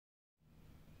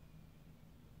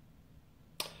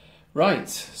Right,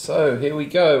 so here we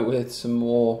go with some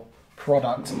more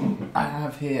product. I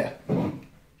have here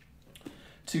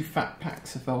 2 fat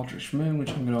packs of Eldritch Moon, which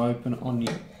I'm going to open on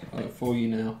you for you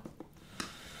now.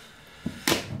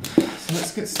 So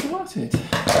let's get started.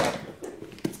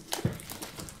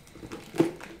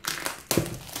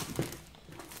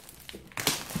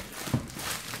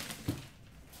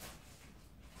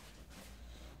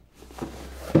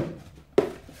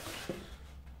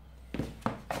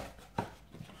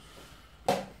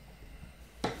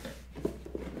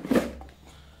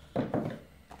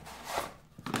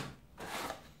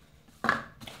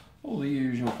 All the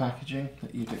usual packaging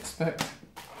that you'd expect.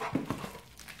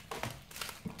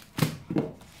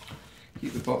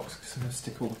 Keep the box because I'm going to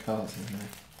stick all the cards in there.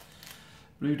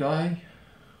 Blue die.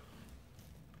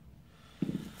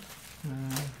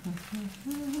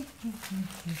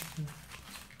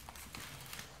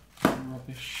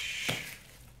 Rubbish.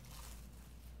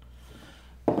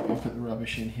 I'll put the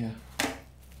rubbish in here.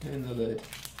 In the lid.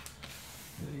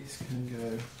 These can go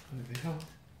over here.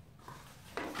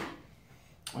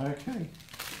 Okay,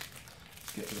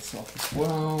 let's get this off as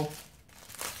well.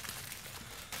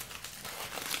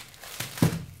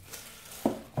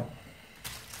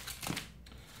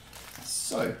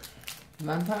 So,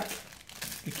 land pack,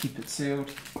 we keep it sealed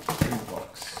in the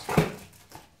box.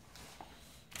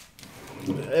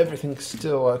 Everything's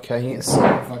still okay, it's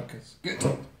focus. Good.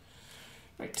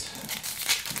 Right,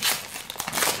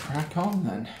 let's crack on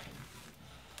then.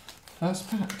 First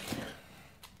pack.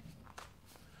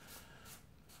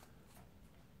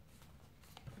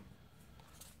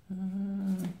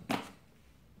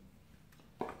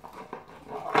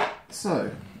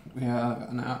 So, we have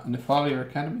an Nephalia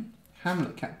Academy,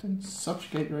 Hamlet Captain,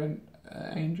 Subjugator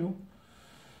Angel,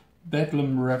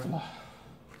 Bedlam Reveler,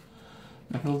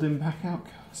 Leveled Impact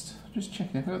Outcast. Just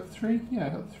checking, have I got the 3? Yeah, I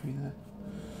got the 3 there.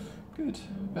 Good.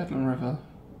 Bedlam Reveler.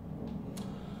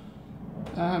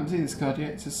 I haven't seen this card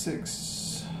yet. It's a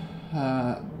 6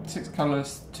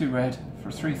 colours, 2 red for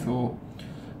a 3 Thor.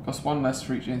 Costs 1 less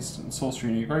for each instant and sorcery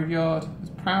in your graveyard.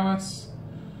 It's prowess.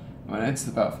 When it enters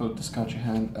the battlefield, discard your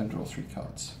hand and draw 3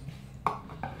 cards.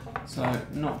 So,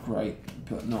 not great,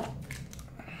 but not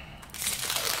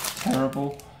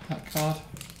terrible, that card.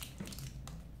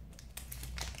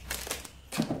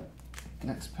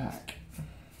 Next pack.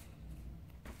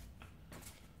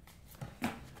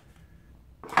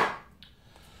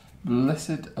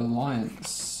 Blessed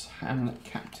Alliance, Hamlet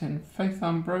Captain, Faith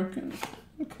Unbroken,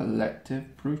 and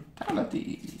Collective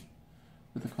Brutality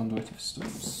with a Conduit of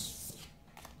Storms.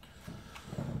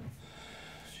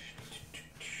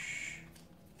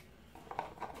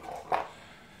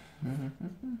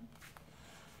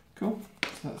 Cool,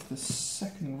 so that's the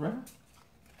second rare.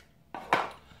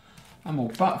 I'm all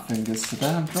butterfingers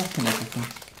today, I'm dropping everything.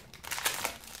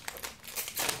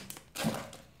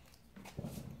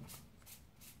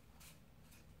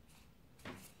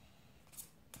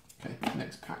 Okay,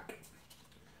 next pack.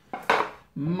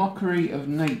 Mockery of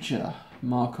Nature,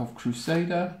 Markov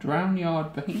Crusader,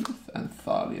 Drownyard Behemoth, and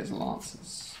Thalia's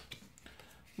Lancers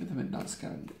with the Midnight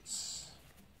Scavengers.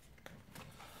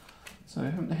 So I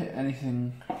haven't hit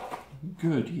anything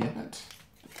good yet,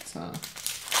 but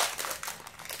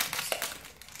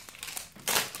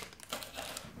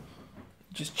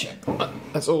just check.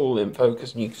 That's all in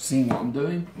focus and you can see what I'm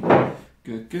doing.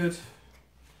 Good, good.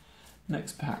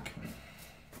 Next pack.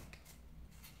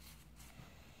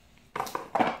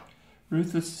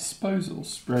 Ruthless Disposal,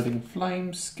 Spreading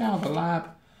Flames, Scour the Lab,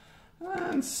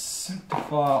 and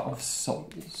Sanctifier of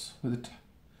Souls with a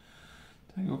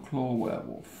Tangle Claw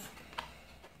Werewolf.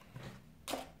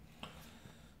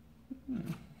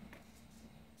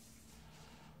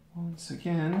 Once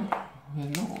again, we're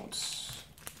not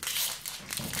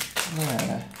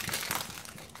there.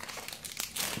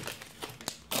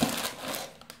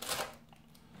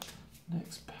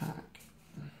 Next pack.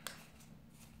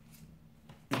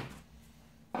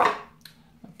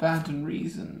 Abandoned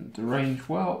Reason, Deranged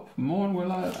Whelp, Morn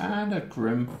Willow, and a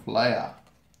Grim Flayer.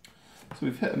 So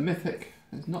we've hit a mythic.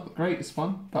 It's not the greatest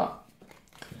one, but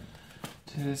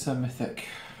it is a mythic.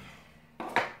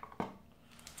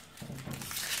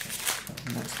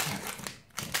 Next pack.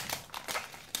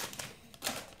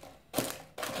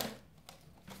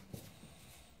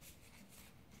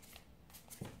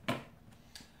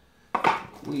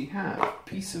 We have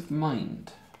Peace of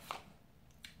Mind,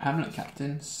 Hamlet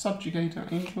Captain,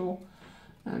 Subjugator Angel,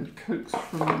 and Coax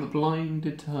from the Blind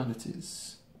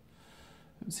Eternities.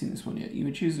 Haven't seen this one yet. You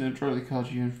may choose to draw the card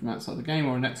you own from outside the game,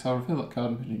 or an exile reveal that card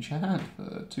and put it into your hand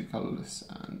for 2 colourless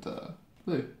and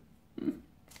blue.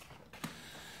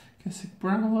 Kessick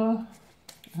Brawler,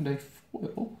 and a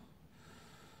foil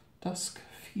Dusk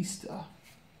Feaster.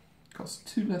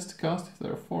 Costs 2 less to cast if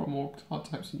there are 4 or more card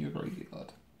types in your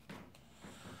graveyard.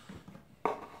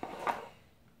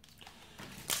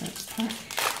 Next pack.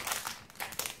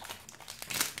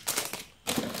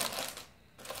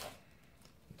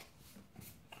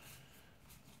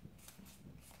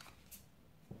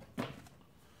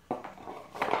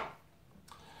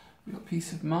 We've got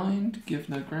Peace of Mind, Give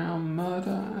No Ground,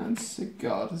 Murder, and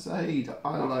Sigarda's Aid.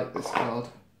 I like this card.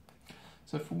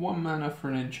 So for 1 mana for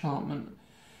an enchantment,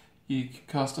 you can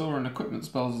cast all an equipment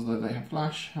spells as though they have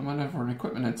flash, and whenever an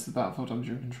equipment enters the battlefield under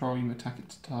your control, you attach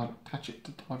it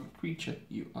to target creature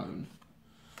you own,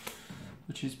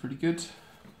 which is pretty good.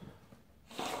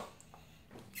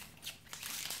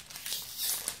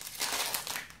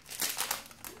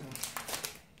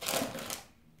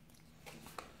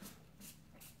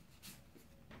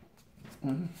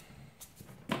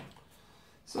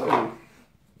 So,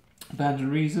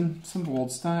 Abandoned Reason,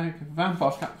 Summerwald Stag,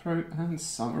 Vampire Cutthroat, and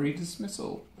Summary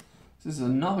Dismissal. This is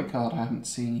another card I haven't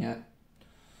seen yet.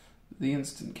 The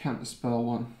instant counterspell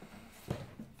one.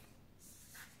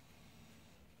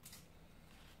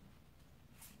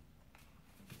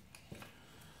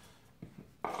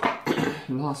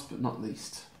 Last but not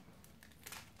least,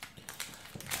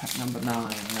 pack number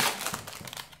 9.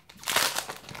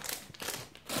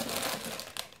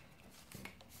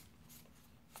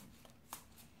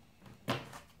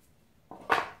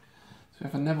 We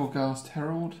have a Nebelgast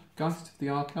Herald, Geist of the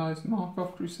Archives,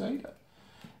 Markov Crusader,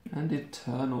 and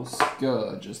Eternal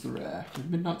Scourge as the rare, with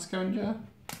Midnight Scavenger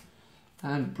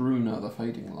and Bruna the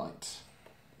Fading Light.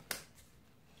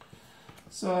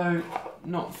 So,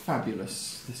 not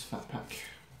fabulous, this fat pack.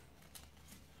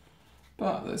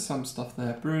 But there's some stuff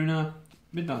there. Bruna,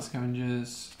 Midnight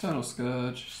Scavengers, Eternal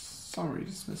Scourge, Summary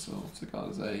Dismissal,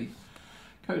 Sigarda's Aid,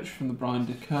 Coach from the Blind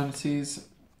Eternities,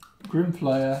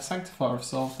 Grimflayer, Sanctifier of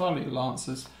Souls, Thalia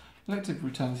Lancers, Elective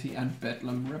Brutality, and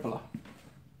Bedlam Reveler.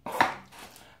 How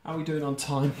are we doing on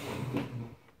time?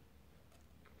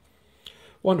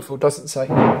 Wonderful, doesn't say.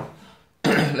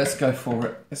 Let's go for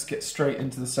it. Let's get straight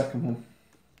into the second one.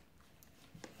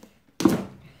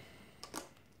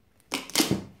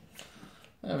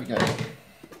 There we go.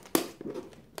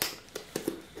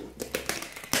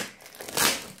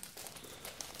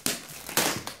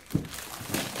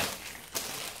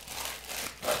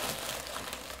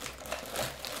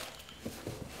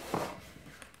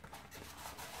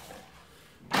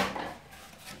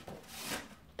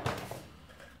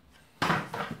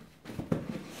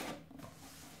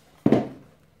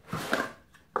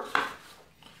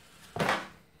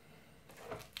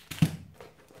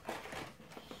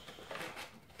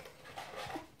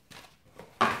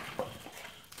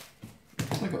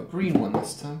 I got a green one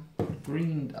this time.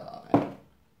 Green die.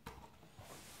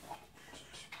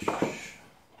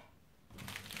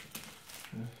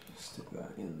 Stick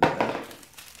that in there.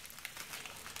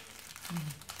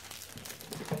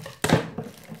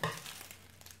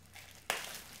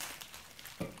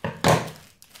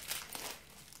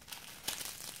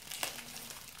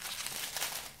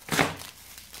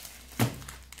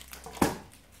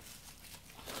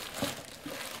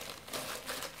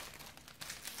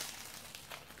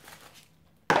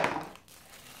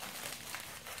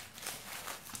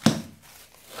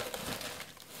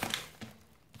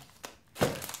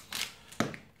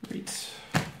 Great.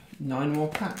 9 more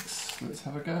packs. Let's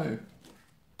have a go.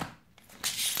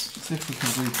 See if we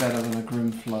can do better than a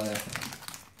Grimflayer.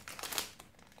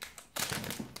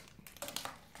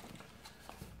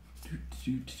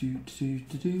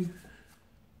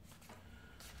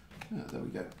 There we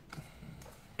go.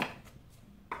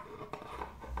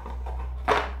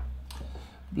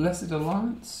 Blessed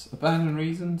Alliance, Abandoned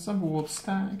Reason, Summerwald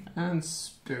Stag, and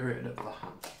Spirit of the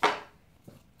Hunt.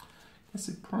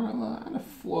 Blessed Prowler, and a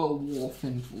Foil Wharf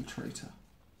Infiltrator.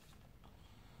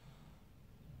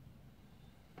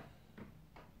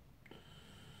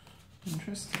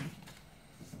 Interesting.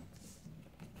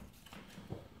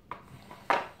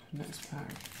 Next pack.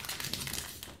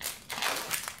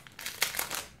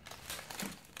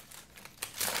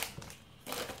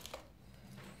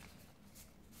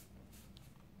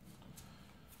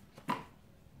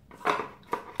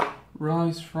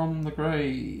 Rise from the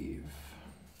Grave,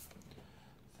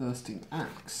 Thirsting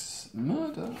Axe,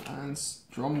 Murder, and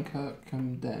Stromkirk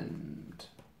Condemned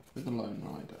with a Lone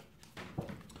Rider.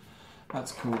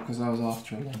 That's cool because I was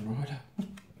after a Lone Rider.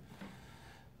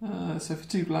 So for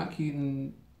 2 black you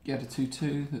can get a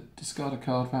 2/2 that discard a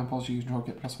card, vampires you control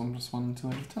get +1/+1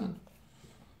 until end of turn.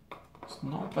 It's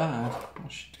not bad. I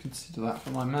should consider that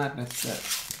for my Madness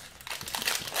set.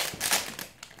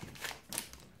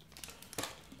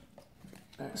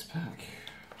 Next pack.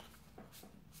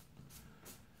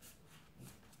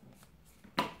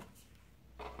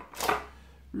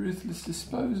 Ruthless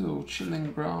Disposal,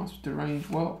 Chilling Grasp,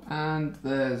 Deranged Whelp, and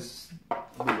there's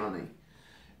the money.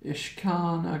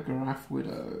 Ishkana Graf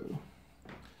Widow.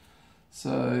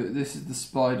 So this is the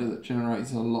spider that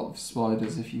generates a lot of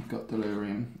spiders if you've got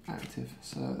Delirium active.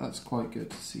 So that's quite good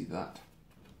to see that.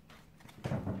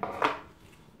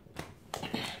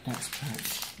 Next pack.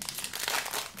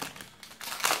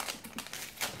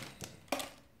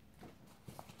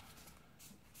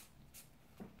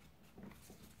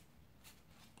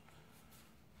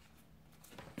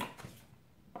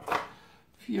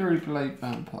 Fury Blade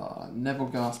Vampire,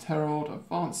 Nebelgast Herald,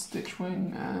 Advanced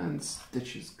Stitchwing, and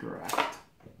Stitcher's Graft.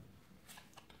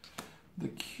 The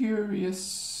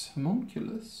Curious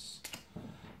Homunculus,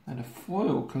 and a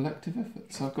foil Collective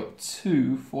Effort. So I've got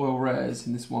 2 foil rares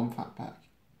in this one fat pack.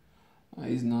 That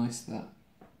is nice, that.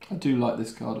 I do like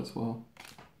this card as well.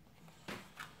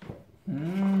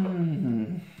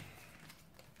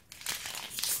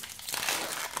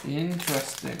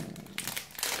 Interesting.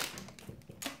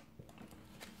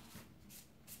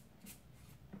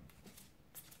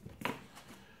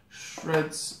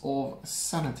 Shreds of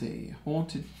Sanity,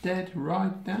 Haunted Dead,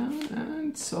 Ride Down,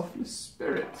 and Selfless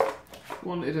Spirit.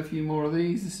 Wanted a few more of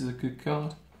these. This is a good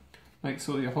card. Makes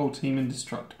all your whole team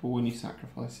indestructible when you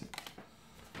sacrifice it.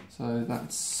 So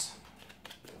that's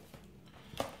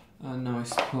a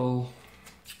nice pull.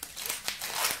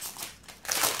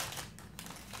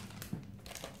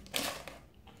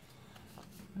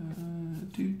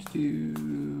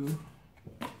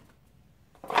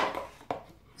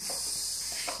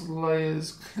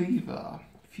 Slayer's Cleaver,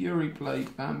 Fury Blade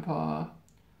Vampire,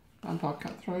 Vampire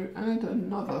Cutthroat, and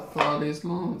another Thalia's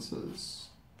Lancers.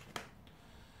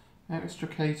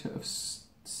 Extricator of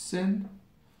Sin.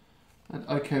 And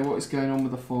okay, what is going on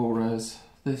with the foil rares?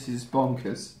 This is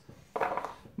bonkers.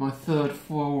 My 3rd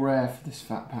foil rare for this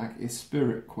fat pack is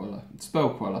Spell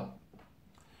Queller,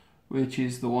 which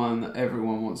is the one that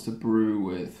everyone wants to brew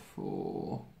with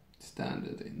for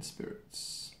standard in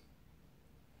spirits.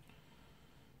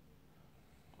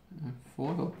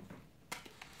 Foil.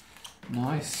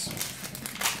 Nice.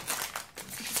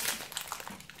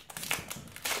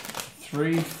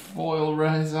 3 foil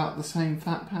rares out the same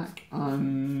fat pack.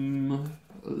 I'm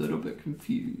a little bit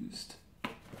confused,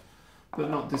 but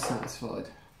not dissatisfied.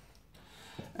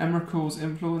 Emrakul's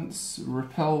Influence,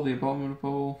 Repel the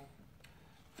Abominable,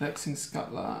 Vexing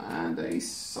Scuttler, and a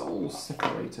Soul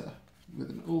Separator with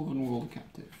an Ulvenwald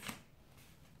Captive.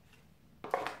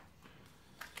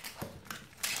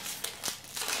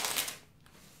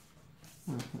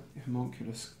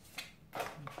 Homunculus.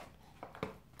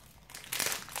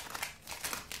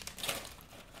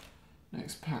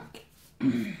 Next pack.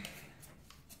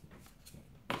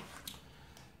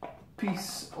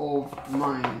 Piece of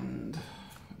Mind,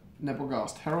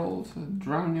 Nebelgast Herald, a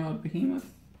Drownyard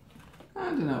Behemoth,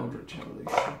 and an Eldritch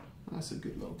Evolution. That's a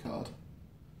good little card.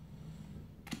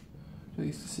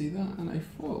 Pleased to see that, and a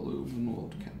foil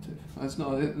Ulvenwald Captive. That's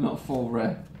not a foil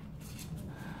rare.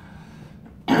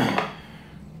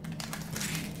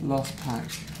 Last pack.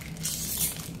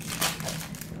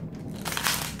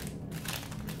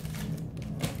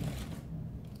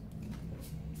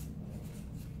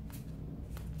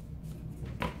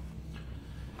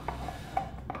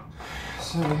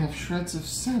 So we have Shreds of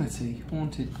Sanity,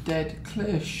 Haunted Dead,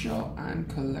 Clear Shot, and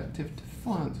Collective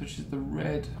Defiance, which is the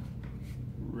rare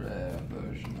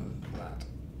version of that.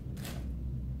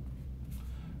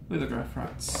 Lithograph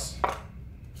Rats.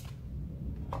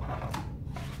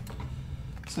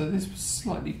 So this was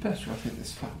slightly better, I think,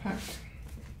 this fat pack.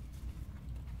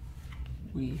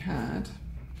 We had,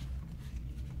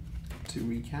 to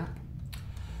recap,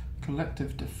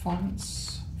 Collective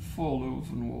Defiance, foil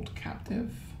Ulvenwald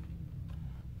Captive.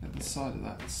 The other side of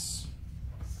that's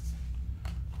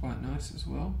quite nice as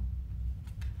well.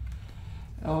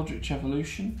 Eldritch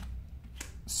Evolution,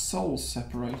 Soul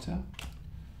Separator,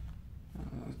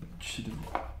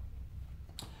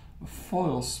 a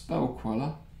foil Spell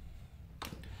Queller,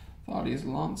 Thalia's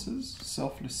Lancers,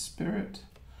 Selfless Spirit,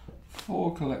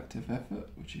 4 Collective Effort,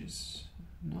 which is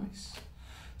nice,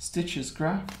 Stitcher's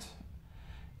Graft,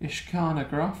 Ishkana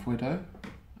Graf Widow,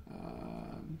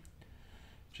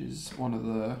 which is one of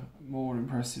the more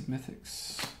impressive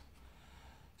mythics,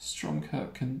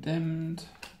 Stromkirk Condemned,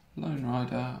 Lone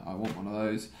Rider, I want one of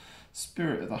those,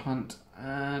 Spirit of the Hunt,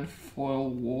 and foil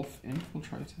Wharf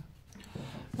Infiltrator.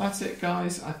 That's it,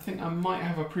 guys. I think I might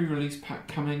have a pre-release pack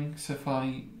coming, so if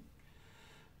I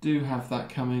do have that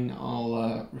coming,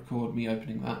 I'll record me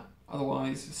opening that.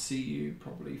 Otherwise, see you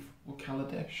probably for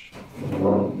Kaladesh.